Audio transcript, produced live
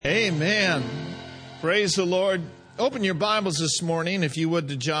Amen. Praise the Lord. Open your Bibles this morning, if you would,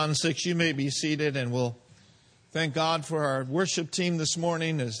 to John 6. You may be seated, and we'll thank God for our worship team this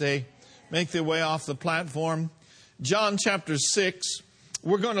morning as they make their way off the platform. John chapter 6.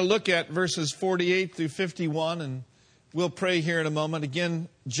 We're going to look at verses 48 through 51, and we'll pray here in a moment. Again,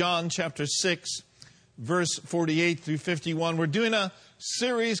 John chapter 6, verse 48 through 51. We're doing a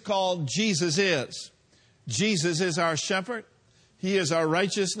series called Jesus Is. Jesus is our shepherd. He is our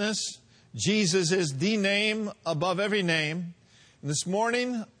righteousness. Jesus is the name above every name. And this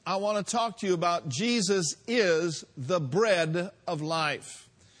morning, I want to talk to you about Jesus is the bread of life.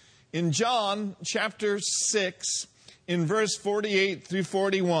 In John chapter 6, in verse 48 through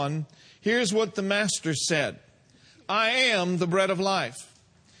 41, here's what the Master said. I am the bread of life.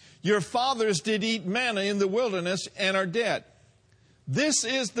 Your fathers did eat manna in the wilderness and are dead. This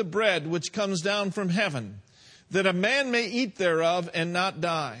is the bread which comes down from heaven, that a man may eat thereof and not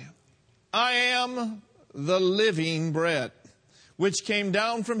die. I am the living bread, which came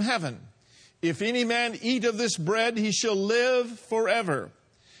down from heaven. If any man eat of this bread, he shall live forever.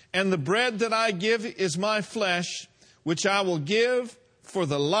 And the bread that I give is my flesh, which I will give for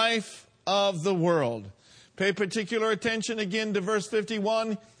the life of the world. Pay particular attention again to verse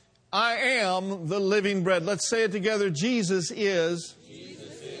 51. I am the living bread. Let's say it together. Jesus is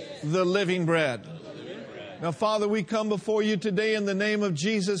the living bread. Now, Father, we come before you today in the name of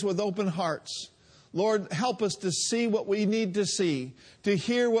Jesus with open hearts. Lord, help us to see what we need to see, to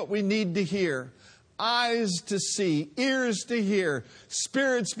hear what we need to hear, eyes to see, ears to hear,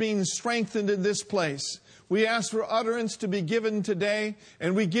 spirits being strengthened in this place. We ask for utterance to be given today,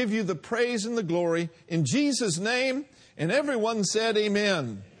 and we give you the praise and the glory in Jesus' name. And everyone said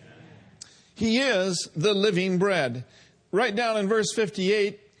amen. He is the living bread. Right down in verse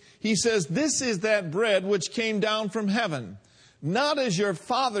 58, he says, this is that bread which came down from heaven, not as your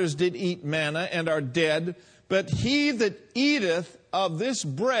fathers did eat manna and are dead, but he that eateth of this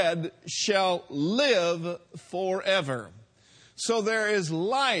bread shall live forever. So there is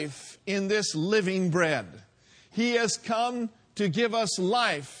life in this living bread. He has come to give us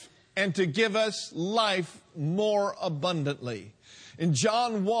life and to give us life more abundantly. In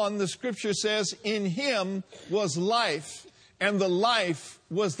John 1, the scripture says, in him was life, and the life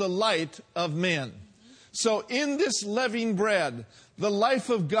was the light of men. So in this living bread, the life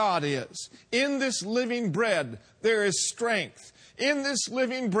of God is. In this living bread, there is strength. In this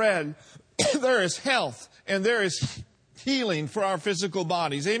living bread, there is health, and there is healing for our physical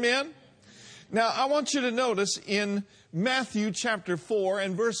bodies. Amen? Now, I want you to notice in Matthew chapter 4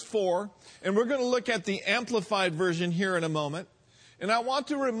 and verse 4, and we're going to look at the Amplified version here in a moment. And I want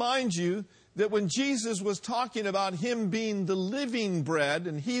to remind you that when Jesus was talking about him being the living bread,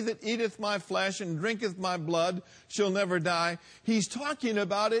 and he that eateth my flesh and drinketh my blood shall never die, he's talking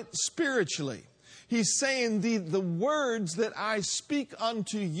about it spiritually. He's saying the words that I speak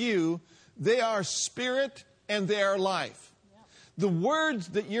unto you, they are spirit and they are life. The words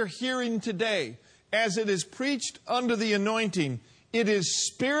that you're hearing today, as it is preached under the anointing, it is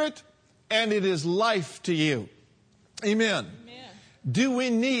spirit and it is life to you. Amen. Do we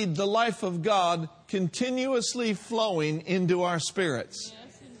need the life of God continuously flowing into our spirits?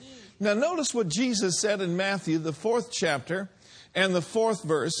 Yes, indeed. Now notice what Jesus said in Matthew, the 4th chapter and the 4th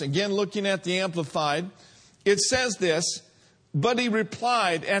verse. Again, looking at the Amplified. It says this, but he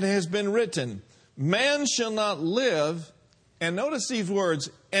replied, and it has been written, man shall not live, and notice these words,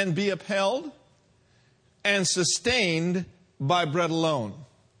 and be upheld and sustained by bread alone,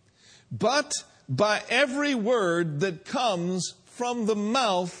 but by every word that comes from the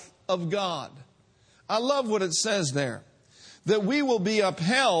mouth of God. I love what it says there. That we will be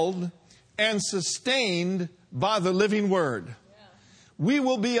upheld and sustained by the living word. Yeah. We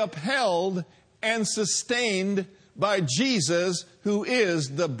will be upheld and sustained by Jesus, who is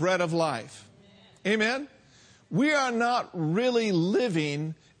the bread of life. Yeah. Amen? We are not really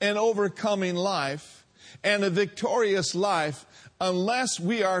living an overcoming life and a victorious life unless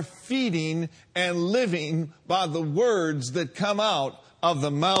we are feeding and living by the words that come out of the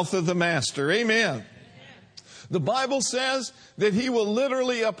mouth of the Master. Amen. The Bible says that he will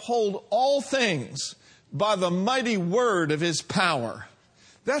literally uphold all things by the mighty word of his power.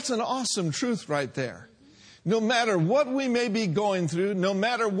 That's an awesome truth right there. No matter what we may be going through, no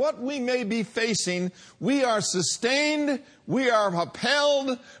matter what we may be facing, we are sustained, we are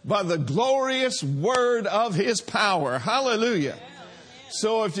upheld by the glorious word of his power. Hallelujah.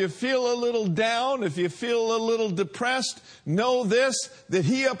 So if you feel a little down, if you feel a little depressed, know this, that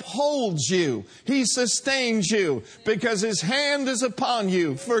he upholds you. He sustains you because his hand is upon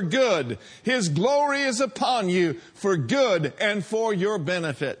you for good. His glory is upon you for good and for your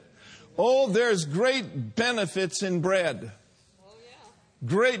benefit. Oh, there's great benefits in bread.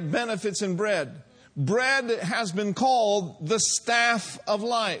 Great benefits in bread. Bread has been called the staff of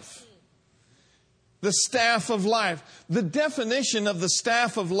life. The staff of life. The definition of the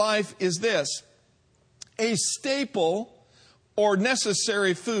staff of life is this: a staple or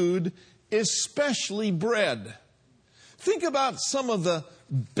necessary food, especially bread. Think about some of the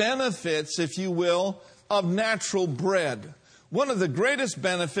benefits, if you will, of natural bread. One of the greatest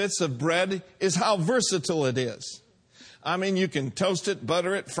benefits of bread is how versatile it is. I mean, you can toast it,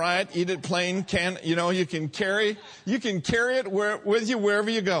 butter it, fry it, eat it plain, you can carry it with you wherever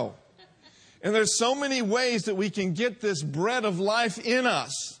you go. And there's so many ways that we can get this bread of life in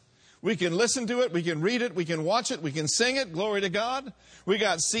us. We can listen to it, we can read it, we can watch it, we can sing it, glory to God. We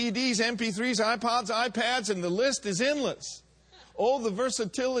got CDs, MP3s, iPods, iPads, and the list is endless. Oh, the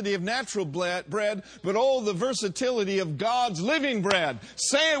versatility of natural bread, but oh, the versatility of God's living bread.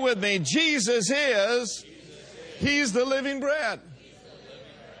 Say it with me, Jesus is, He's the living bread.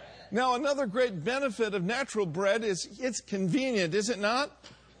 Now, another great benefit of natural bread is it's convenient, is it not?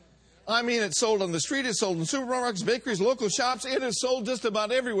 I mean, it's sold on the street, it's sold in supermarkets, bakeries, local shops. It is sold just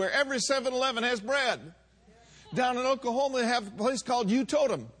about everywhere. Every 7-Eleven has bread. Down in Oklahoma, they have a place called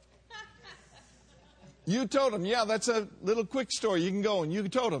U-Totem. U-Totem, yeah, that's a little quick store. You can go and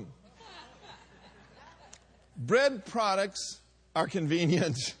U-Totem. Bread products are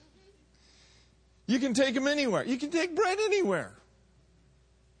convenient. You can take them anywhere. You can take bread anywhere.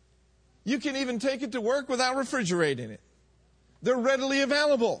 You can even take it to work without refrigerating it. They're readily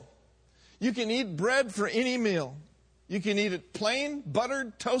available. You can eat bread for any meal. You can eat it plain,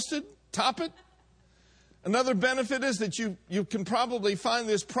 buttered, toasted, top it. Another benefit is that you can probably find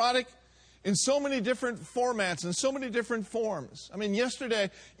this product in so many different formats and so many different forms. I mean,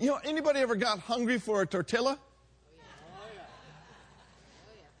 yesterday, anybody ever got hungry for a tortilla?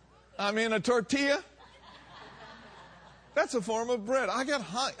 I mean, a tortilla? That's a form of bread.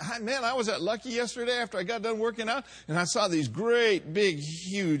 I was at Lucky yesterday after I got done working out, and I saw these great, big,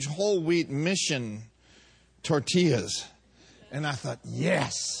 huge whole wheat Mission tortillas. And I thought,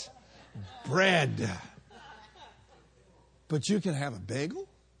 yes, bread. But you can have a bagel?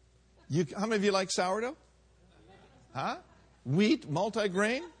 How many of you like sourdough? Huh? Wheat,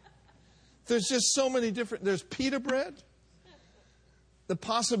 multigrain? There's just so many there's pita bread. The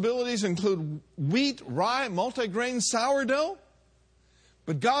possibilities include wheat, rye, multigrain, sourdough.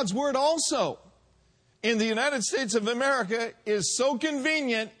 But God's Word also in the United States of America is so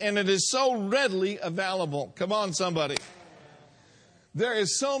convenient and it is so readily available. Come on, somebody. There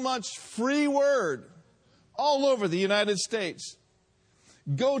is so much free Word all over the United States.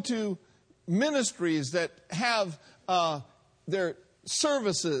 Go to ministries that have their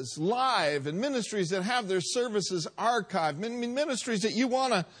services live and ministries that have their services archived, ministries that you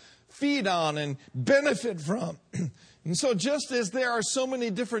want to feed on and benefit from. And so just as there are so many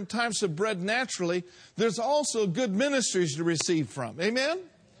different types of bread naturally, there's also good ministries to receive from. Amen?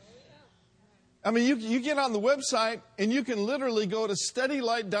 I mean, you get on the website and you can literally go to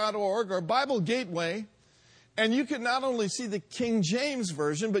studylight.org or Bible Gateway, and you can not only see the King James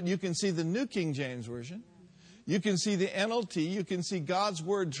Version, but you can see the New King James Version. You can see the NLT. You can see God's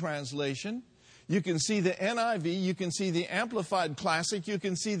Word translation. You can see the NIV. You can see the Amplified Classic. You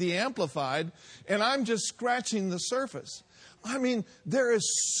can see the Amplified. And I'm just scratching the surface. I mean, there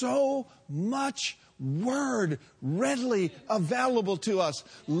is so much Word readily available to us.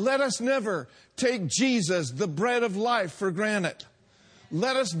 Let us never take Jesus, the bread of life, for granted.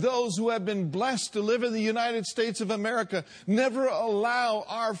 Let us, those who have been blessed to live in the United States of America, never allow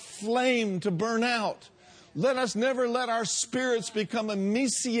our flame to burn out. Let us never let our spirits become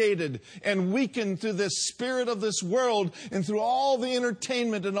emaciated and weakened through the spirit of this world and through all the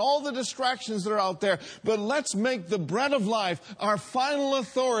entertainment and all the distractions that are out there. But let's make the bread of life our final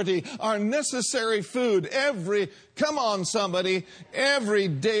authority, our necessary food every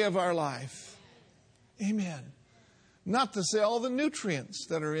day of our life. Amen. Not to say all the nutrients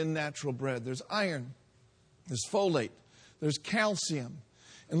that are in natural bread. There's iron, there's folate, there's calcium.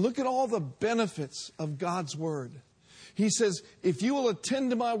 And look at all the benefits of God's Word. He says, if you will attend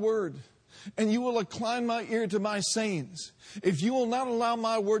to my Word, and you will incline my ear to my sayings, if you will not allow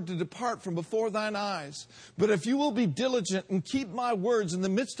my word to depart from before thine eyes, but if you will be diligent and keep my words in the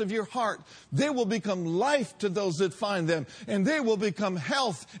midst of your heart, they will become life to those that find them, and they will become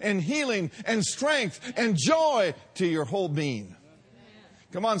health and healing and strength and joy to your whole being.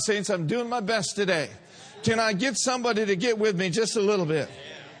 Come on, saints, I'm doing my best today. Can I get somebody to get with me just a little bit?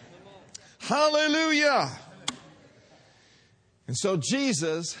 Hallelujah. And so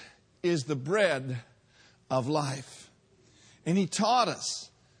Jesus is the bread of life. And He taught us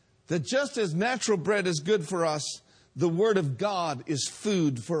that just as natural bread is good for us, the Word of God is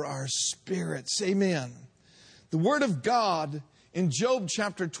food for our spirits. Amen. The Word of God in Job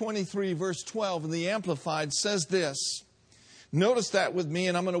chapter 23, verse 12 in the Amplified says this. Notice that with me,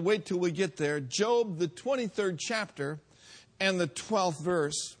 and I'm going to wait till we get there. Job, the 23rd chapter and the 12th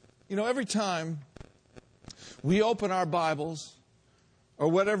verse. You know, every time we open our Bibles or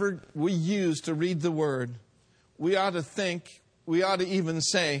whatever we use to read the Word, we ought to think, we ought to even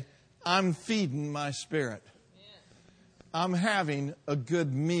say, I'm feeding my spirit. I'm having a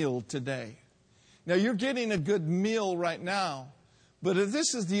good meal today. Now, you're getting a good meal right now, but if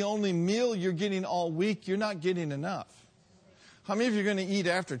this is the only meal you're getting all week, you're not getting enough. How many of you are going to eat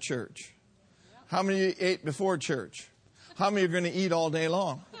after church? How many of you ate before church? How many are going to eat all day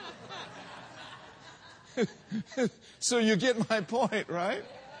long? So you get my point, right?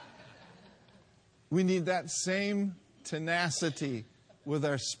 We need that same tenacity with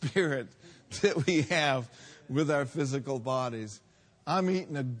our spirit that we have with our physical bodies. I'm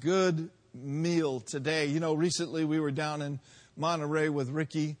eating a good meal today. You know, recently we were down in Monterey with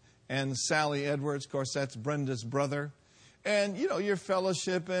Ricky and Sally Edwards. Of course, that's Brenda's brother. And, you know, you're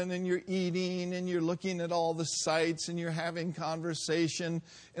fellowshipping and you're eating and you're looking at all the sights and you're having conversation.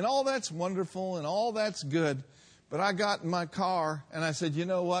 And all that's wonderful and all that's good. But I got in my car and I said, you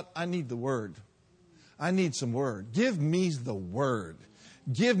know what? I need the Word. I need some Word. Give me the Word.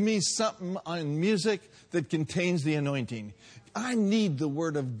 Give me something on music that contains the anointing. I need the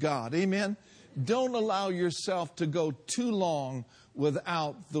Word of God. Amen? Don't allow yourself to go too long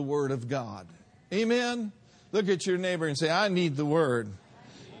without the Word of God. Amen? Look at your neighbor and say, I need the Word.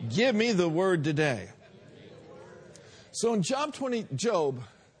 Give me the Word today. So in Job 23,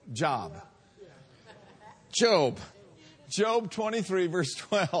 verse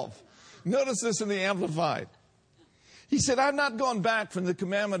 12. Notice this in the Amplified. He said, I've not gone back from the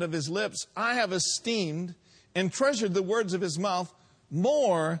commandment of his lips. I have esteemed and treasured the words of his mouth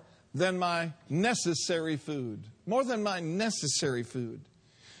more than my necessary food. More than my necessary food.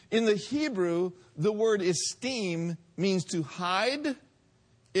 In the Hebrew, the word esteem means to hide.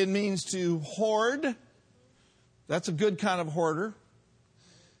 It means to hoard. That's a good kind of hoarder.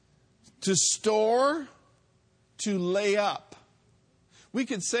 To store. To lay up. We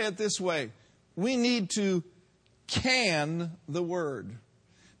could say it this way. We need to can the Word.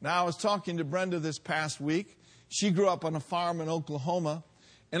 Now, I was talking to Brenda this past week. She grew up on a farm in Oklahoma.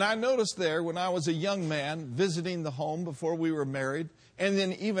 And I noticed there when I was a young man visiting the home before we were married, and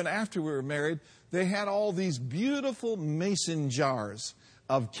then even after we were married, they had all these beautiful mason jars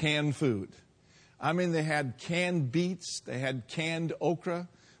of canned food. I mean, they had canned beets. They had canned okra.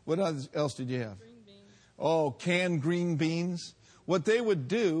 What else did you have? Green beans. Oh, canned green beans. What they would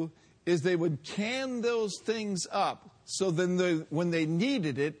do is they would can those things up so then when they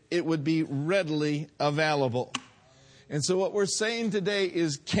needed it, it would be readily available. And so what we're saying today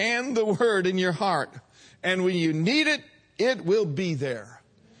is can the Word in your heart. And when you need it, it will be there.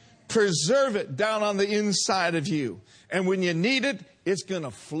 Preserve it down on the inside of you. And when you need it, it's going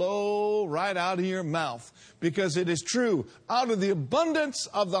to flow right out of your mouth. Because it is true. Out of the abundance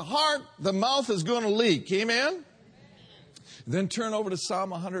of the heart, the mouth is going to leak. Amen? Then turn over to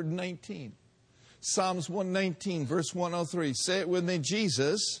Psalm 119. Psalms 119, verse 103. Say it with me.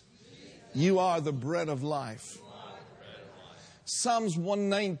 Jesus, you are the bread of life. Psalms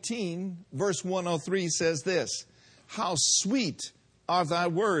 119, verse 103 says this. How sweet are thy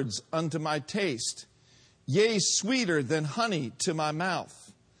words unto my taste, yea, sweeter than honey to my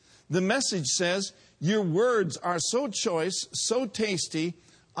mouth. The Message says, your words are so choice, so tasty,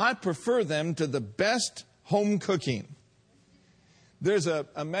 I prefer them to the best home cooking. There's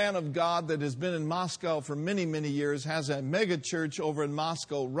a man of God that has been in Moscow for many, many years, has a mega church over in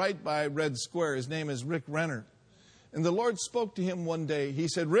Moscow right by Red Square. His name is Rick Renner. And the Lord spoke to him one day. He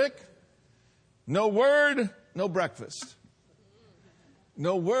said, Rick, no word, no breakfast.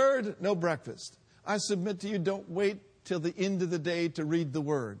 No word, no breakfast. I submit to you, don't wait till the end of the day to read the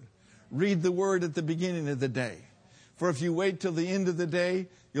Word. Read the Word at the beginning of the day. For if you wait till the end of the day,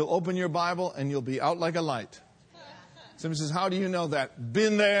 you'll open your Bible and you'll be out like a light. Somebody says, how do you know that?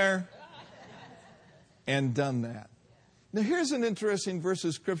 Been there and done that. Now here's an interesting verse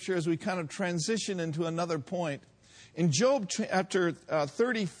of Scripture as we kind of transition into another point. In Job chapter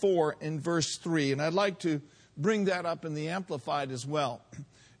 34 in verse 3, and I'd like to bring that up in the Amplified as well.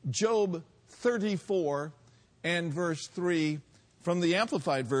 Job 34 and verse 3 from the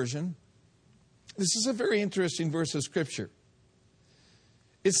Amplified version. This is a very interesting verse of Scripture.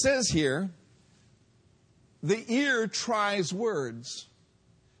 It says here, the ear tries words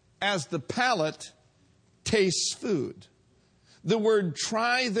as the palate tastes food. The word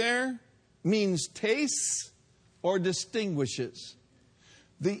try there means tastes or distinguishes.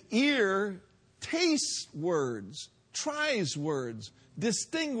 The ear tastes words, tries words,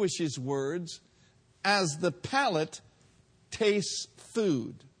 distinguishes words, as the palate tastes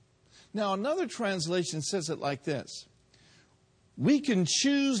food. Now, another translation says it like this. We can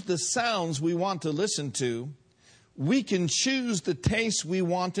choose the sounds we want to listen to. We can choose the taste we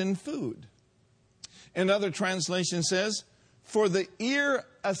want in food. Another translation says, for the ear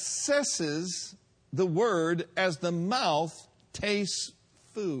assesses the word as the mouth tastes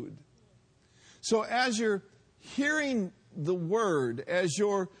food. So as you're hearing the word, as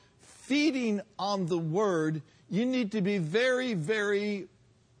you're feeding on the word, you need to be very, very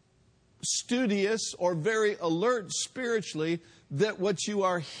studious or very alert spiritually that what you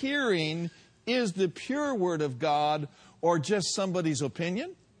are hearing is the pure word of God or just somebody's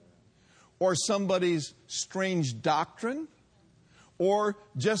opinion or somebody's strange doctrine or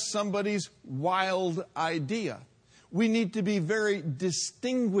just somebody's wild idea. We need to be very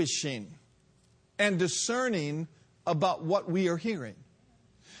distinguishing and discerning about what we are hearing.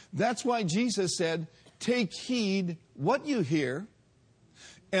 That's why Jesus said, take heed what you hear,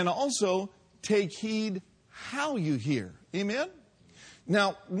 and also take heed how you hear. Amen?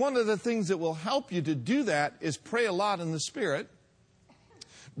 Now, one of the things that will help you to do that is pray a lot in the Spirit,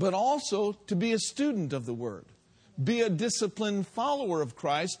 but also to be a student of the Word. Be a disciplined follower of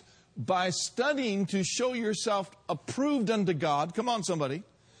Christ by studying to show yourself approved unto God. Come on, somebody.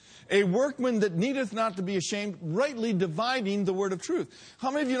 A workman that needeth not to be ashamed, rightly dividing the word of truth.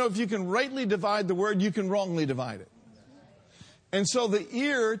 How many of you know if you can rightly divide the word, you can wrongly divide it? And so the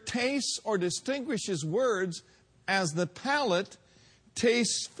ear tastes or distinguishes words as the palate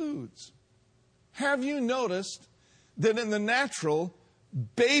tastes foods. Have you noticed that in the natural,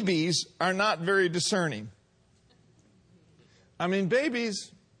 babies are not very discerning? I mean,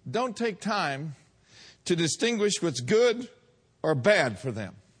 babies don't take time to distinguish what's good or bad for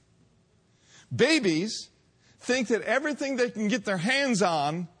them. Babies think that everything they can get their hands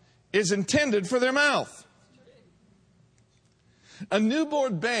on is intended for their mouth. A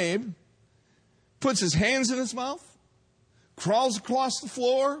newborn babe puts his hands in his mouth, crawls across the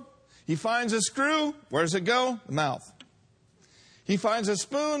floor. He finds a screw. Where does it go? The mouth. He finds a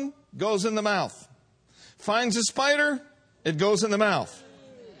spoon, goes in the mouth. Finds a spider, it goes in the mouth.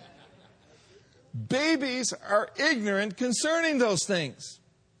 Babies are ignorant concerning those things.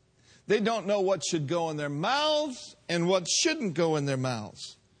 They don't know what should go in their mouths and what shouldn't go in their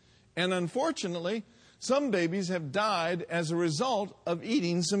mouths. And unfortunately, some babies have died as a result of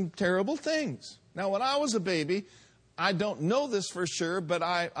eating some terrible things. Now, when I was a baby, I don't know this for sure, but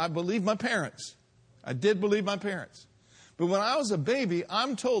I believe my parents. I did believe my parents. But when I was a baby,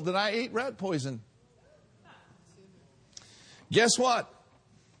 I'm told that I ate rat poison. Guess what?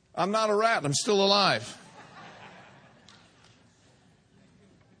 I'm not a rat. I'm still alive.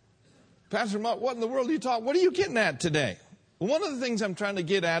 Pastor Mark, what in the world are you talking? What are you getting at today? Well, one of the things I'm trying to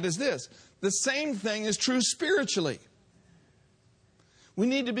get at is this. The same thing is true spiritually. We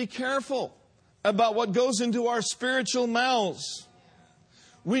need to be careful about what goes into our spiritual mouths.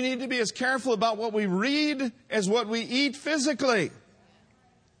 We need to be as careful about what we read as what we eat physically.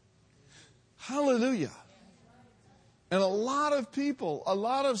 Hallelujah. And a lot of people, a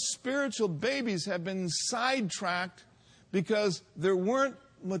lot of spiritual babies have been sidetracked because they weren't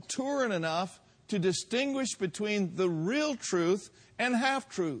mature enough to distinguish between the real truth and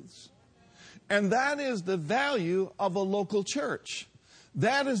half-truths. And that is the value of a local church.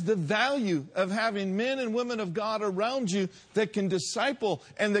 That is the value of having men and women of God around you that can disciple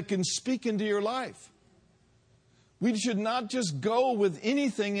and that can speak into your life. We should not just go with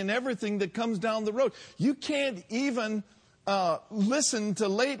anything and everything that comes down the road. You can't even watch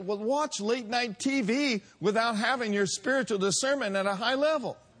late night TV without having your spiritual discernment at a high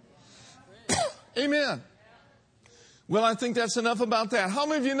level. Amen. Well, I think that's enough about that. How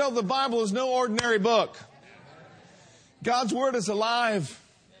many of you know the Bible is no ordinary book? God's Word is alive.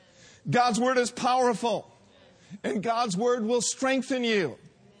 God's Word is powerful. And God's Word will strengthen you.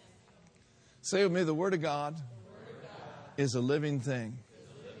 Say with me, the Word of God is a living thing.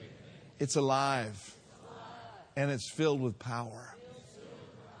 It's alive. And it's filled with power.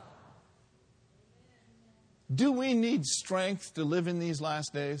 Do we need strength to live in these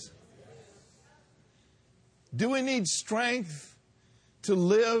last days? Do we need strength to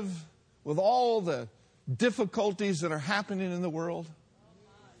live with all the difficulties that are happening in the world?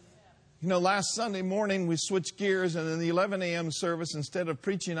 You know, last Sunday morning we switched gears, and in the 11 a.m. service, instead of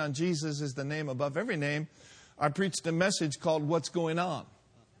preaching on Jesus is the name above every name, I preached a message called What's Going On?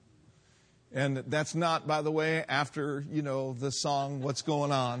 And that's not, by the way, after, the song What's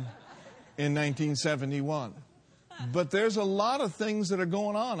Going On in 1971. But there's a lot of things that are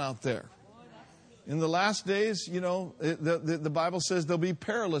going on out there. In the last days, the Bible says there'll be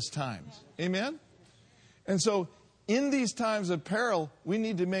perilous times. Amen? And so in these times of peril, we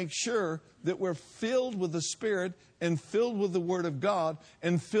need to make sure that we're filled with the Spirit and filled with the Word of God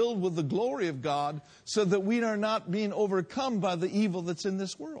and filled with the glory of God so that we are not being overcome by the evil that's in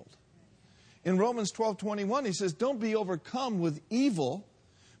this world. In Romans 12:21, he says, don't be overcome with evil,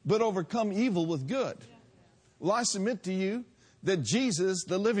 but overcome evil with good. Well, I submit to you that Jesus,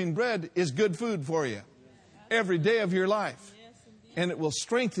 the living bread, is good food for you every day of your life. And it will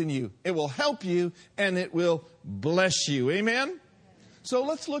strengthen you, it will help you, and it will bless you. Amen? So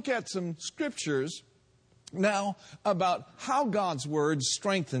let's look at some scriptures now about how God's Word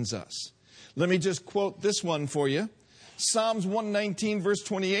strengthens us. Let me just quote this one for you. Psalms 119 verse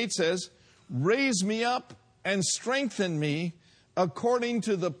 28 says, raise me up and strengthen me according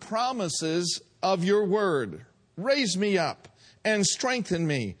to the promises of your word. Raise me up and strengthen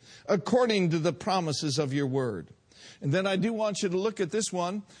me according to the promises of your word. And then I do want you to look at this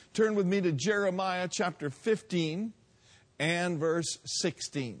one. Turn with me to Jeremiah chapter 15 and verse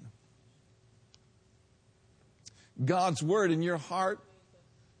 16. God's word in your heart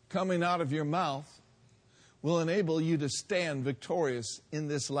coming out of your mouth will enable you to stand victorious in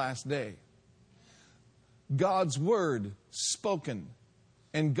this last day. God's word spoken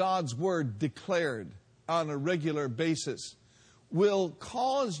and God's word declared on a regular basis will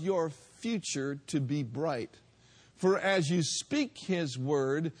cause your future to be bright. For as you speak His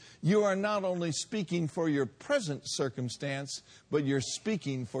word, you are not only speaking for your present circumstance, but you're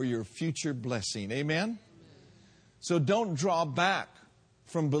speaking for your future blessing. Amen? So don't draw back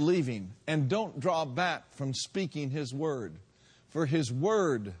from believing, and don't draw back from speaking His word. For His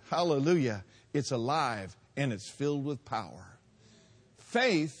word, hallelujah, it's alive and it's filled with power.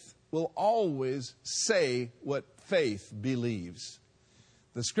 Faith will always say what faith believes.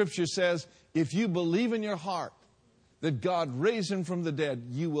 The scripture says, if you believe in your heart that God raised Him from the dead,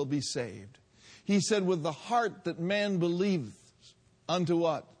 you will be saved. He said, with the heart that man believes unto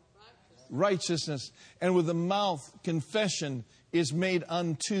what? Righteousness. And with the mouth, confession is made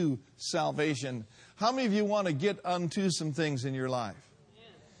unto salvation. How many of you want to get unto some things in your life?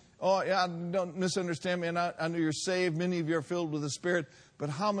 Oh, yeah, don't misunderstand me. And I know you're saved. Many of you are filled with the Spirit. But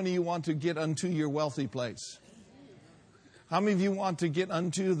how many of you want to get unto your wealthy place? How many of you want to get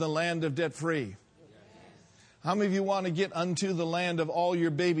unto the land of debt free? How many of you want to get unto the land of all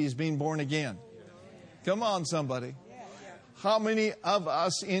your babies being born again? Come on, somebody. How many of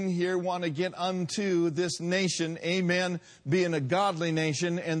us in here want to get unto this nation, amen, being a godly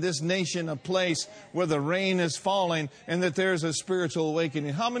nation, and this nation a place where the rain is falling and that there's a spiritual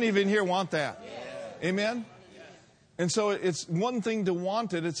awakening? How many of you in here want that? Amen? And so it's one thing to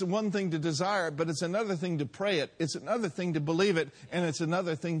want it, it's one thing to desire it, but it's another thing to pray it, it's another thing to believe it, and it's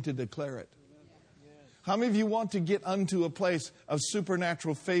another thing to declare it. How many of you want to get unto a place of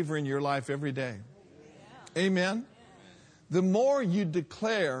supernatural favor in your life every day? Amen? The more you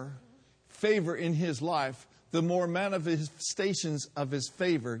declare favor in His life, the more manifestations of His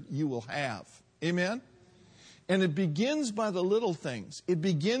favor you will have. Amen? And it begins by the little things. It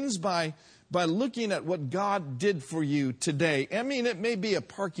begins by looking at what God did for you today. I mean, it may be a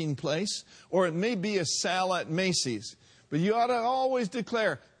parking place or it may be a sale at Macy's. But you ought to always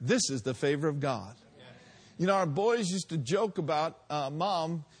declare, this is the favor of God. You know, our boys used to joke about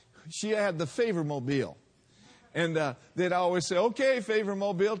Mom. She had the favor mobile. And they'd always say, okay, favor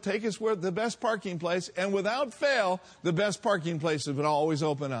mobile, take us where the best parking place. And without fail, the best parking places would always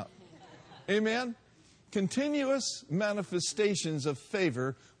open up. Amen? Continuous manifestations of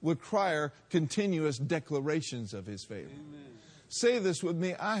favor require continuous declarations of His favor. Amen. Say this with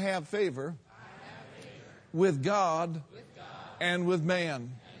me. I have favor, with God, and with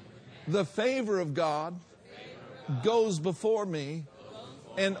man. The favor of God goes before me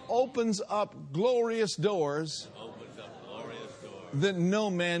and opens up glorious doors that no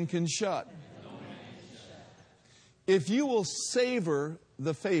man can shut. If you will savor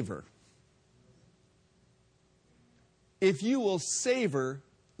the favor, if you will savor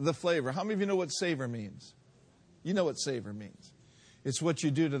the flavor. How many of you know what savor means? You know what savor means. It's what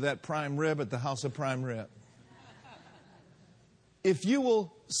you do to that prime rib at the house of prime rib. If you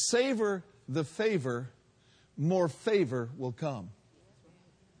will savor the favor, more favor will come.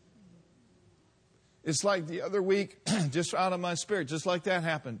 It's like the other week, just out of my spirit, just like that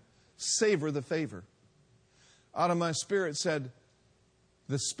happened. Savor the favor. Out of my spirit said,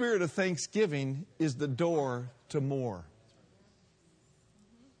 the spirit of thanksgiving is the door to more.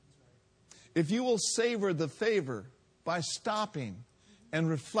 if you will savor the favor by stopping and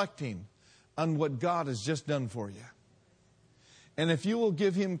reflecting on what God has just done for you, and if you will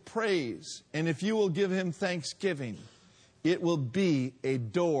give Him praise, and if you will give Him thanksgiving, it will be a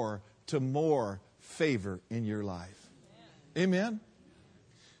door to more favor in your life. Amen?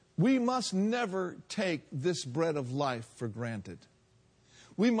 We must never take this bread of life for granted.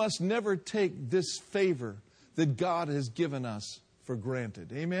 We must never take this favor that God has given us for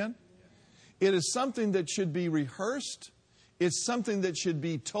granted. Amen? It is something that should be rehearsed. It's something that should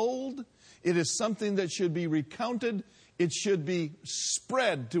be told. It is something that should be recounted. It should be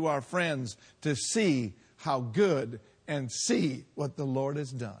spread to our friends to see how good and see what the Lord has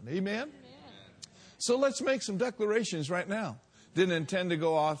done. Amen? So let's make some declarations right now. Didn't intend to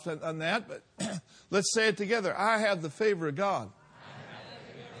go off on that, but let's say it together. I have the favor of God.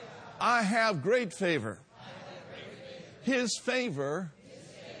 I have great favor. His favor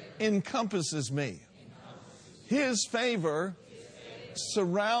encompasses me. His favor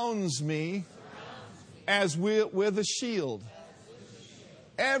surrounds me as with a shield.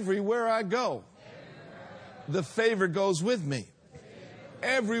 Everywhere I go, the favor goes with me.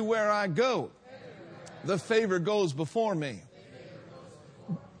 Everywhere I go, the favor goes before me.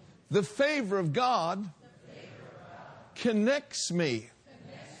 The favor of God connects me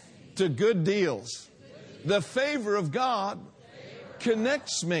to good deals. The favor of God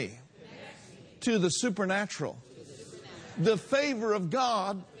connects me to the supernatural. The favor of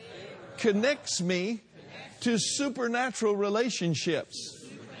God connects me to supernatural relationships.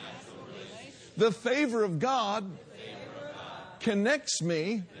 The favor of God connects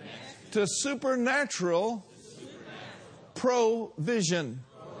me to supernatural provision.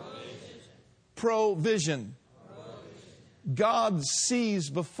 Provision. God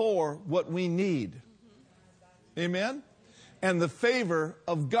sees before what we need. Amen? And the favor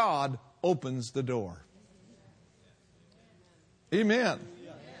of God opens the door. Amen.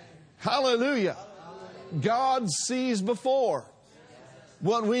 Hallelujah. God sees before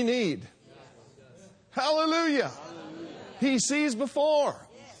what we need. Hallelujah. He sees before.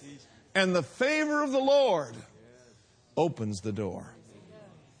 And the favor of the Lord opens the door.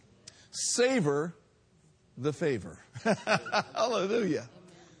 Savor the favor. Hallelujah.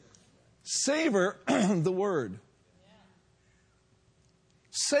 Savor the word.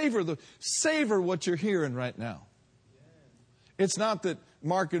 Savor what you're hearing right now. It's not that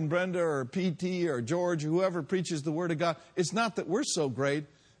Mark and Brenda or PT or George, whoever preaches the word of God, it's not that we're so great,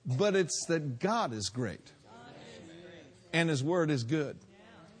 but it's that God is great. And His word is good.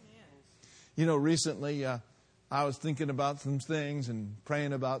 You know, recently I was thinking about some things and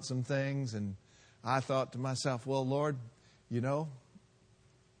praying about some things, and I thought to myself, well, Lord, you know,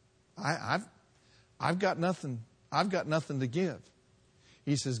 I've got nothing. I've got nothing to give.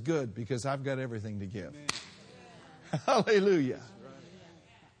 He says, good, because I've got everything to give. Hallelujah.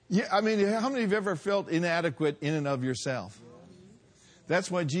 Yeah, I mean, how many of you ever felt inadequate in and of yourself? That's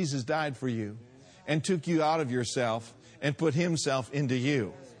why Jesus died for you and took you out of yourself and put Himself into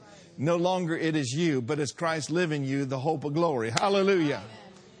you. No longer it is you, but it's Christ living you, the hope of glory. Hallelujah.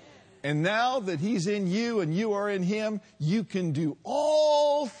 And now that He's in you and you are in Him, you can do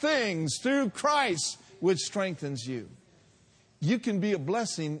all things through Christ, which strengthens you. You can be a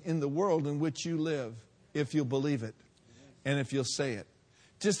blessing in the world in which you live if you'll believe it and if you'll say it.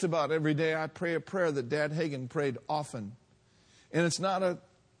 Just about every day I pray a prayer that Dad Hagin prayed often. And it's not a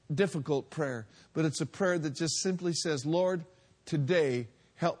difficult prayer, but it's a prayer that just simply says, Lord, today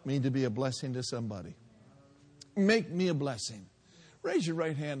help me to be a blessing to somebody. Make me a blessing. Raise your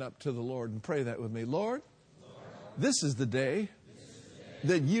right hand up to the Lord and pray that with me. Lord, this is the day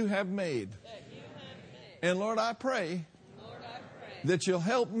that you have made. And Lord, I pray that you'll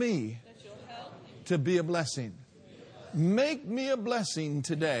help me to be a blessing. Make me a blessing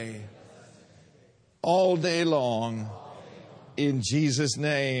today, all day long, in Jesus'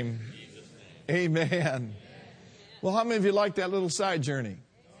 name. Amen. Well, how many of you liked that little side journey?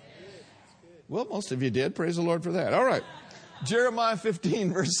 Well, most of you did. Praise the Lord for that. All right. Jeremiah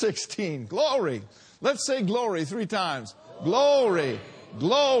 15, verse 16. Glory. Let's say glory 3 times. Glory,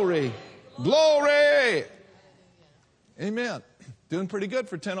 glory, glory. Amen. Doing pretty good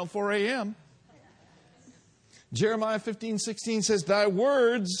for 10:04 a.m. Jeremiah 15:16 says, thy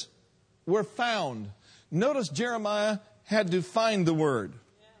words were found. Notice Jeremiah had to find the word.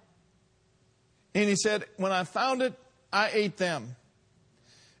 And he said, when I found it, I ate them.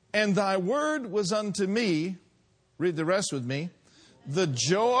 And thy word was unto me, read the rest with me, the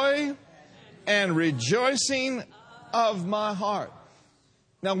joy and rejoicing of my heart.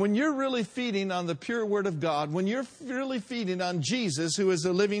 Now, when you're really feeding on the pure Word of God, when you're really feeding on Jesus, who is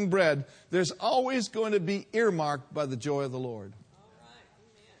the living bread, there's always going to be earmarked by the joy of the Lord.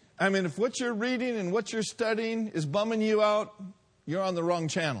 I mean, if what you're reading and what you're studying is bumming you out, you're on the wrong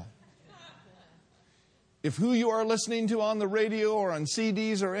channel. If who you are listening to on the radio or on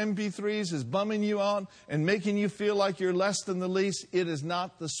CDs or MP3s is bumming you out and making you feel like you're less than the least, it is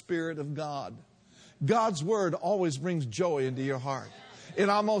not the Spirit of God. God's Word always brings joy into your heart. It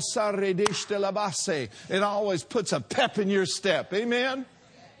always puts a pep in your step. Amen?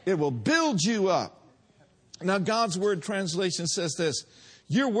 It will build you up. Now, God's Word translation says this: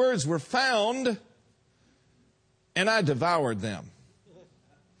 your words were found, and I devoured them.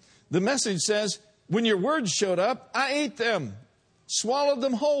 The Message says, when your words showed up, I ate them, swallowed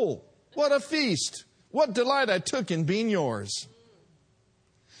them whole. What a feast. What delight I took in being yours.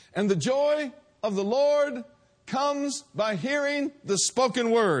 And the joy of the Lord comes by hearing the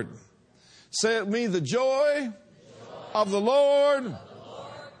spoken word. Say it with me, the joy of the Lord,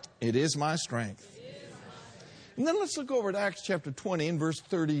 it is my strength. And then let's look over at Acts chapter 20 and verse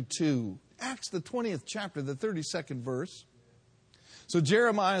 32. Acts the 20th chapter, the 32nd verse. So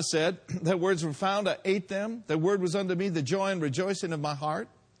Jeremiah said, that words were found, I ate them. That word was unto me the joy and rejoicing of my heart.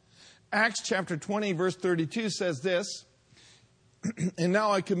 Acts chapter 20 verse 32 says this, and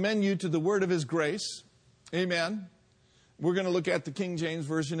now I commend you to the word of his grace. Amen. We're going to look at the King James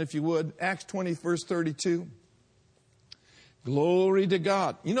Version, if you would. Acts 20 verse 32. Glory to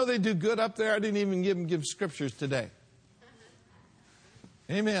God. You know they do good up there. I didn't even give scriptures today.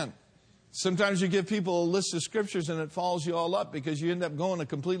 Amen. Sometimes you give people a list of scriptures and it follows you all up because you end up going a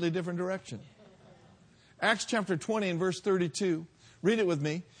completely different direction. Acts chapter 20 and verse 32. Read it with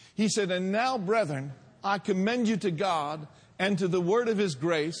me. He said, and now, brethren, I commend you to God and to the word of his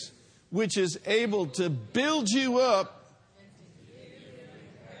grace, which is able to build you up.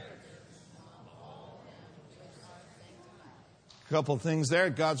 A couple of things there.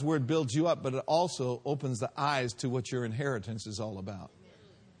 God's word builds you up, but it also opens the eyes to what your inheritance is all about.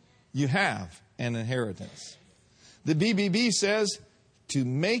 You have an inheritance. The BBB says, to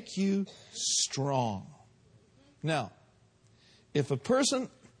make you strong. Now, if a person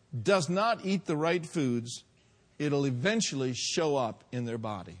does not eat the right foods, it'll eventually show up in their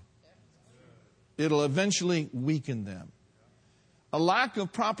body. It'll eventually weaken them. A lack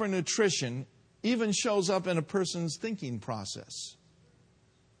of proper nutrition even shows up in a person's thinking process.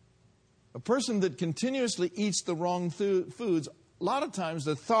 A person that continuously eats the wrong foods, a lot of times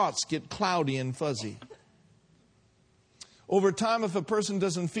the thoughts get cloudy and fuzzy. Over time, if a person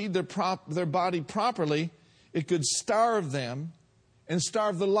doesn't feed their body properly, it could starve them and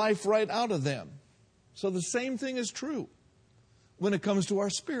starve the life right out of them. So the same thing is true when it comes to our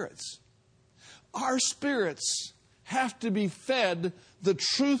spirits. Our spirits have to be fed the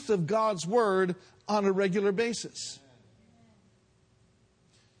truth of God's Word on a regular basis.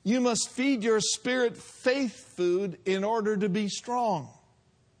 You must feed your spirit faith food in order to be strong.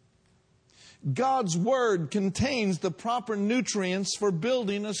 God's Word contains the proper nutrients for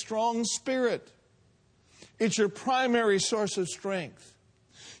building a strong spirit. It's your primary source of strength.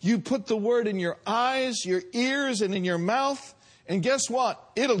 You put the Word in your eyes, your ears, and in your mouth, and guess what?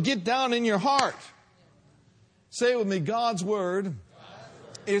 It'll get down in your heart. Say it with me, God's Word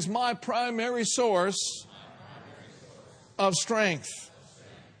is my primary source of strength.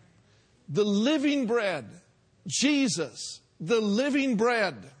 The living bread, Jesus, the living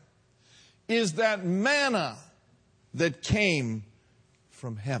bread, is that manna that came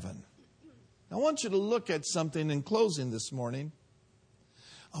from heaven. I want you to look at something in closing this morning.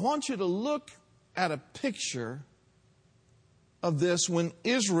 I want you to look at a picture of this when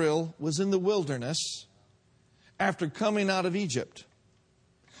Israel was in the wilderness after coming out of Egypt.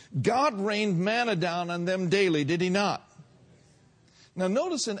 God rained manna down on them daily, did he not? Now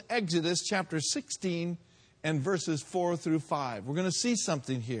notice in Exodus chapter 16 and verses 4 through 5. We're going to see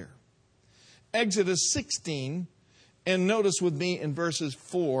something here. Exodus 16, and notice with me in verses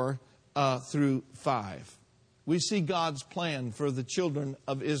 4 through 5. We see God's plan for the children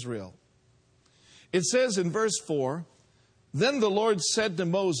of Israel. It says in verse 4, then the Lord said to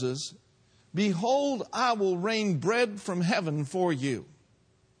Moses, behold, I will rain bread from heaven for you,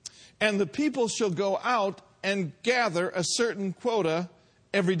 and the people shall go out and gather a certain quota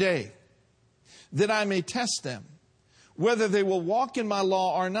every day, that I may test them, whether they will walk in my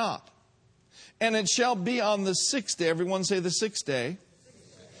law or not. And it shall be on the 6th day, everyone say the 6th day,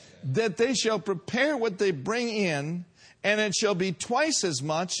 that they shall prepare what they bring in, and it shall be twice as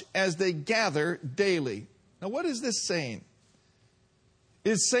much as they gather daily. Now what is this saying?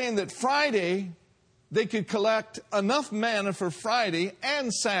 It's saying that Friday they could collect enough manna for Friday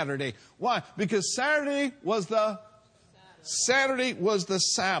and Saturday. Why? Because Saturday was the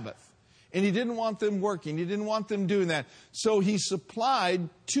Sabbath. And he didn't want them working. He didn't want them doing that. So he supplied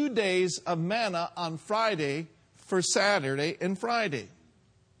 2 days of manna on Friday for Saturday and Friday.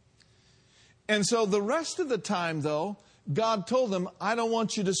 And so the rest of the time, though, God told them, I don't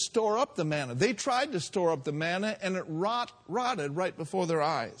want you to store up the manna. They tried to store up the manna, and it rotted right before their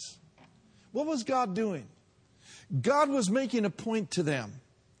eyes. What was God doing? God was making a point to them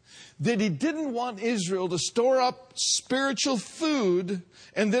that he didn't want Israel to store up spiritual food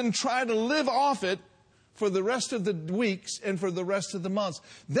and then try to live off it for the rest of the weeks and for the rest of the months.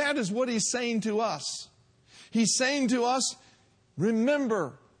 That is what he's saying to us. He's saying to us,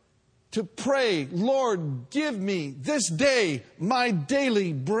 remember to pray, Lord, give me this day my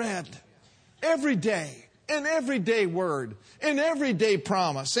daily bread. Every day, an everyday word, an everyday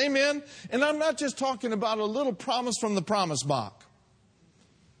promise. Amen? And I'm not just talking about a little promise from the promise box.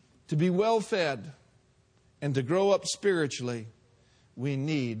 To be well fed and to grow up spiritually, we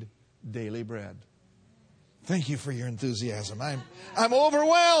need daily bread. Thank you for your enthusiasm. I'm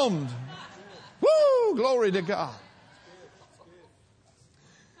overwhelmed. Woo! Glory to God.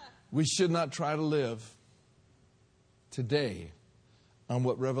 We should not try to live today on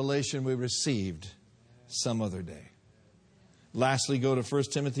what revelation we received some other day. Lastly, go to 1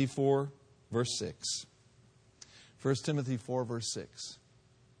 Timothy 4, verse 6. 1 Timothy 4, verse 6.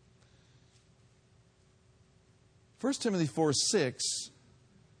 1 Timothy 4, 6,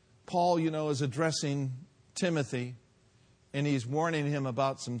 Paul, is addressing Timothy, and he's warning him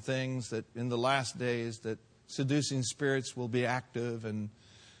about some things that in the last days that seducing spirits will be active, and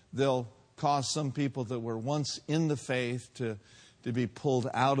they'll cause some people that were once in the faith to be pulled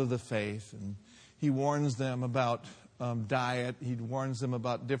out of the faith. And he warns them about diet. He warns them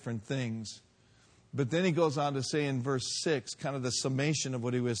about different things. But then he goes on to say in verse 6, kind of the summation of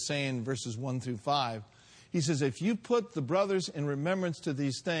what he was saying, verses 1 through 5. He says, if you put the brothers in remembrance to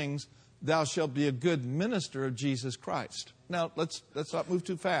these things, thou shalt be a good minister of Jesus Christ. Now, let's not move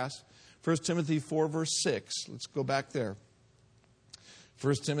too fast. 1 Timothy 4, verse 6. Let's go back there.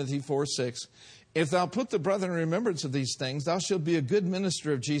 1 Timothy 4, 6. If thou put the brethren in remembrance of these things, thou shalt be a good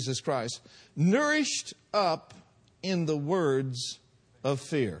minister of Jesus Christ, nourished up in the words of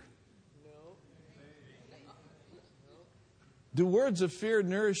fear. Do words of fear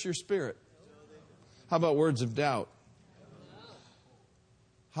nourish your spirit? How about words of doubt?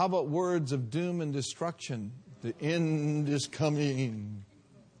 How about words of doom and destruction? The end is coming.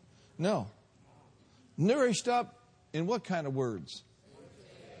 No. Nourished up in what kind of words?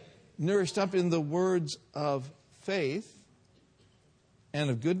 Nourished up in the words of faith and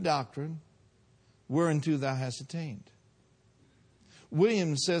of good doctrine, whereunto thou hast attained.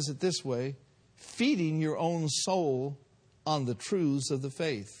 Williams says it this way, feeding your own soul on the truths of the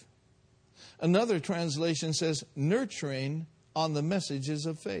faith. Another translation says, nurturing on the messages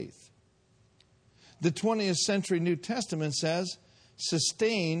of faith. The 20th century New Testament says,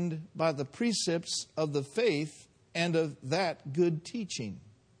 sustained by the precepts of the faith and of that good teaching.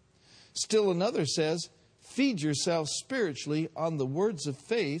 Still another says, feed yourself spiritually on the words of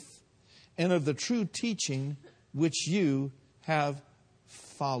faith and of the true teaching which you have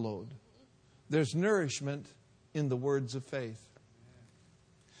followed. There's nourishment in the words of faith.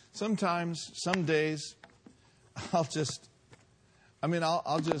 Sometimes, some days, I'll just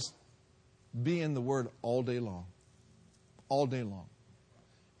be in the Word all day long. All day long.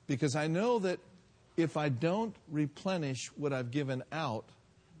 Because I know that if I don't replenish what I've given out,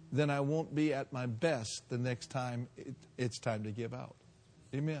 then I won't be at my best the next time it's time to give out.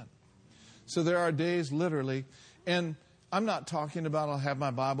 Amen. So there are days, literally, and I'm not talking about I'll have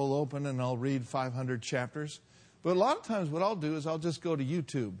my Bible open and I'll read 500 chapters. But a lot of times what I'll do is I'll just go to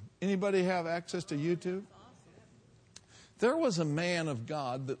YouTube. Anybody have access to YouTube? There was a man of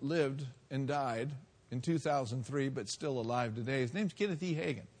God that lived and died in 2003, but still alive today. His name's Kenneth E.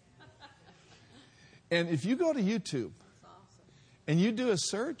 Hagin. And if you go to YouTube and you do a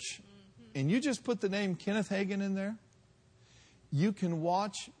search and you just put the name Kenneth Hagin in there, you can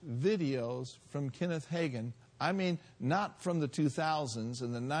watch videos from Kenneth Hagin. I mean, not from the 2000s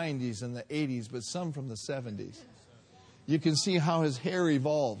and the 90s and the 80s, but some from the 70s. You can see how his hair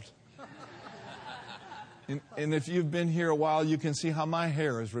evolved. And if you've been here a while, you can see how my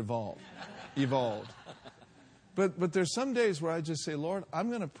hair has evolved. But there's some days where I just say, Lord, I'm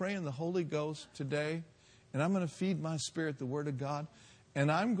going to pray in the Holy Ghost today, and I'm going to feed my spirit the Word of God,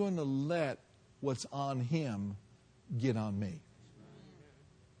 and I'm going to let what's on Him get on me.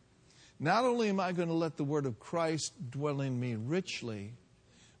 Not only am I going to let the Word of Christ dwell in me richly,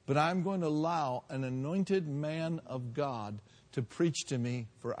 but I'm going to allow an anointed man of God to preach to me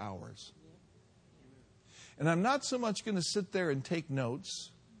for hours. And I'm not so much going to sit there and take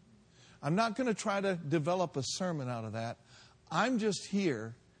notes. I'm not going to try to develop a sermon out of that. I'm just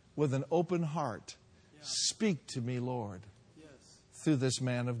here with an open heart. Speak to me, Lord, through this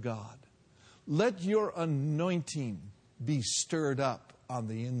man of God. Let your anointing be stirred up on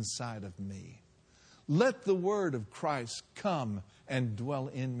the inside of me. Let the word of Christ come and dwell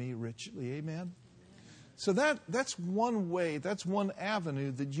in me richly. Amen? So that's one way, that's one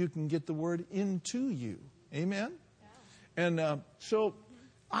avenue that you can get the word into you. Amen? And so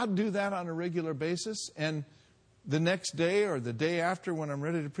I'll do that on a regular basis. And the next day or the day after when I'm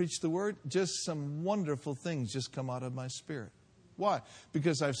ready to preach the word, just some wonderful things just come out of my spirit. Why?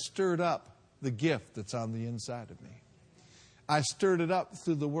 Because I've stirred up the gift that's on the inside of me. I stirred it up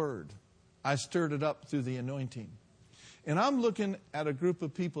through the word. I stirred it up through the anointing. And I'm looking at a group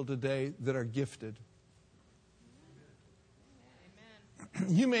of people today that are gifted.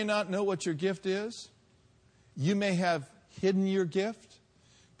 Amen. You may not know what your gift is. You may have hidden your gift.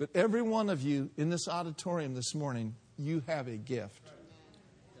 But every one of you in this auditorium this morning, you have a gift.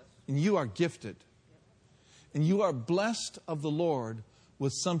 And you are gifted. And you are blessed of the Lord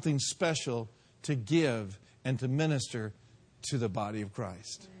with something special to give and to minister to the body of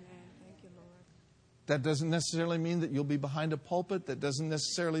Christ. Thank you, Lord. That doesn't necessarily mean that you'll be behind a pulpit. That doesn't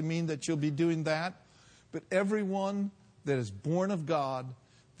necessarily mean that you'll be doing that. But everyone that is born of God,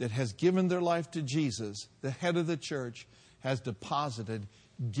 that has given their life to Jesus, the head of the church, has deposited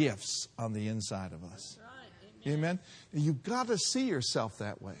gifts on the inside of us. Right. Amen. Amen? You've got to see yourself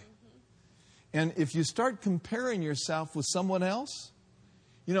that way. And if you start comparing yourself with someone else,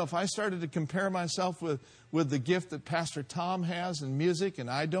 you know, if I started to compare myself with the gift that Pastor Tom has in music and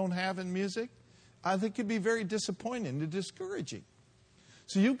I don't have in music, I think it'd be very disappointing and discouraging.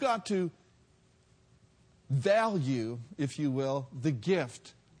 So you've got to value, if you will, the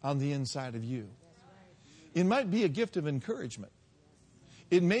gift on the inside of you. It might be a gift of encouragement.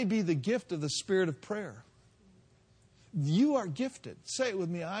 It may be the gift of the spirit of prayer. You are gifted. Say it with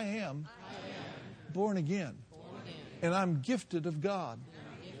me. I am born again. And I'm gifted of God.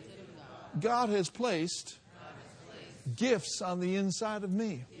 God has placed gifts on the inside of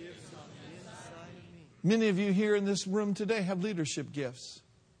me. Many of you here in this room today have leadership gifts.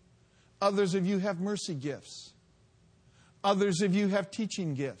 Others of you have mercy gifts. Others of you have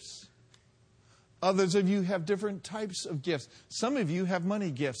teaching gifts. Others of you have different types of gifts. Some of you have money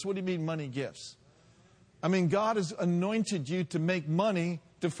gifts. What do you mean money gifts? I mean, God has anointed you to make money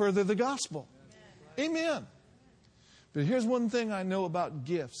to further the gospel. Amen. But here's one thing I know about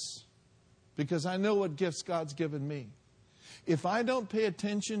gifts, because I know what gifts God's given me. If I don't pay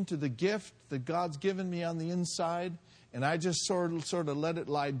attention to the gift that God's given me on the inside, and I just sort of let it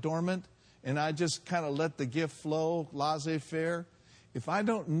lie dormant, and I just kind of let the gift flow, laissez-faire, if I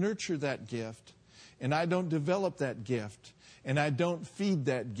don't nurture that gift, and I don't develop that gift, and I don't feed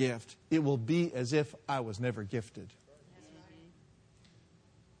that gift, it will be as if I was never gifted.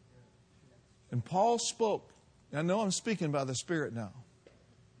 And Paul spoke. I know I'm speaking by the Spirit now.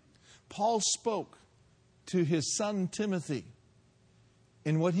 Paul spoke to his son Timothy.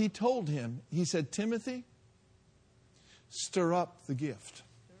 And what he told him, he said, Timothy, stir up the gift.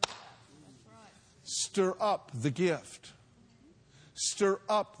 Stir up the gift. Stir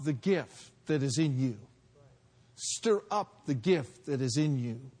up the gift that is in you. Stir up the gift that is in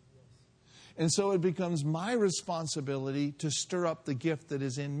you. And so it becomes my responsibility to stir up the gift that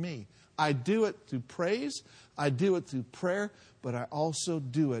is in me. I do it through praise, I do it through prayer, but I also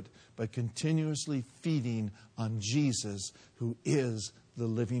do it by continuously feeding on Jesus, who is the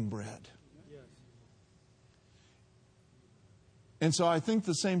living bread. And so I think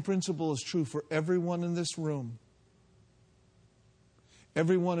the same principle is true for everyone in this room.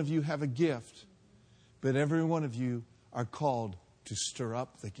 Every one of you have a gift, but every one of you are called to stir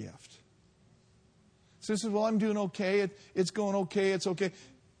up the gift. So this is, well, I'm doing okay. It's going okay. It's okay.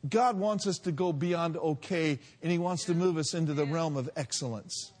 God wants us to go beyond okay, and He wants to move us into the realm of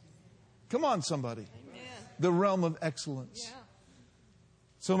excellence. Come on, somebody. Amen. The realm of excellence. Yeah.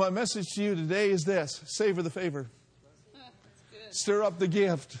 So my message to you today is this. Savor the favor. Stir up the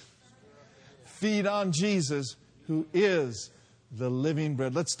gift. Feed on Jesus, who is the living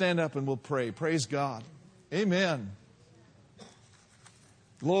bread. Let's stand up and we'll pray. Praise God. Amen.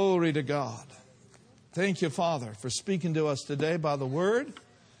 Glory to God. Thank you, Father, for speaking to us today by the Word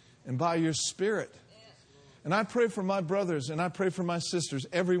and by your Spirit. And I pray for my brothers and I pray for my sisters,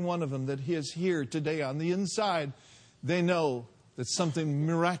 every one of them that is here today on the inside. They know that something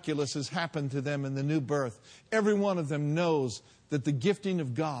miraculous has happened to them in the new birth. Every one of them knows that the gifting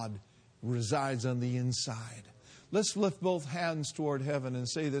of God resides on the inside. Let's lift both hands toward heaven and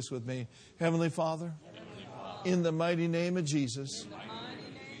say this with me. Heavenly Father, in the mighty name of Jesus,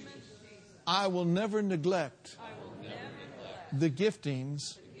 I will never neglect the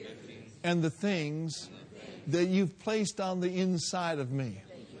giftings and the things that you've placed on the inside of me.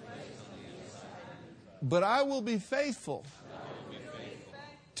 But I will be faithful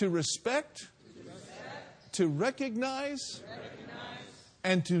to respect, to recognize,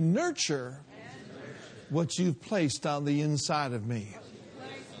 and to nurture what you've placed on the inside of me.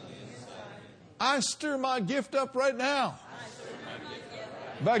 I stir my gift up right now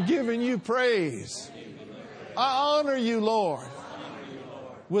by giving you praise. I honor you, Lord,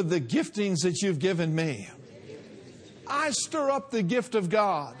 with the giftings that you've given me. I stir up the gift of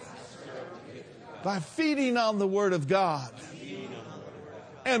God by feeding on the Word of God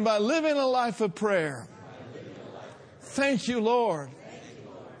and by living a life of prayer. Thank you, Lord,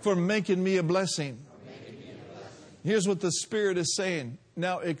 for making me a blessing. Here's what the Spirit is saying.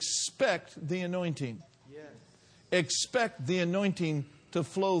 Now expect the anointing. Expect the anointing to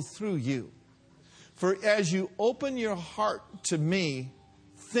flow through you. For as you open your heart to me,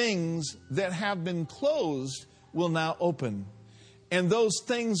 things that have been closed will now open. And those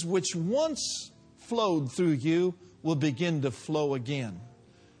things which once flowed through you will begin to flow again.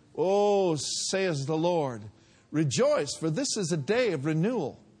 Oh, says the Lord, rejoice, for this is a day of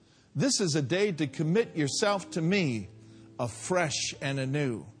renewal. This is a day to commit yourself to me afresh and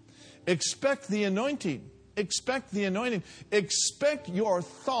anew. Expect the anointing. Expect the anointing. Expect your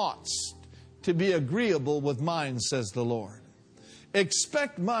thoughts to be agreeable with mine, says the Lord.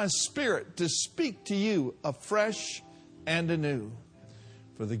 Expect my Spirit to speak to you afresh and anew.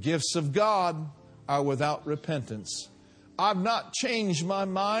 For the gifts of God are without repentance. I've not changed my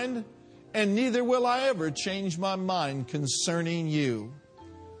mind, and neither will I ever change my mind concerning you.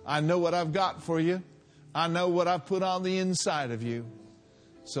 I know what I've got for you. I know what I've put on the inside of you.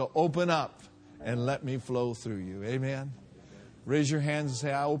 So open up and let me flow through you. Amen. Raise your hands and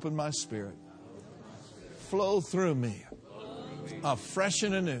say, I open my spirit. Flow through me. Afresh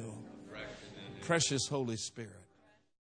and anew. Precious Holy Spirit.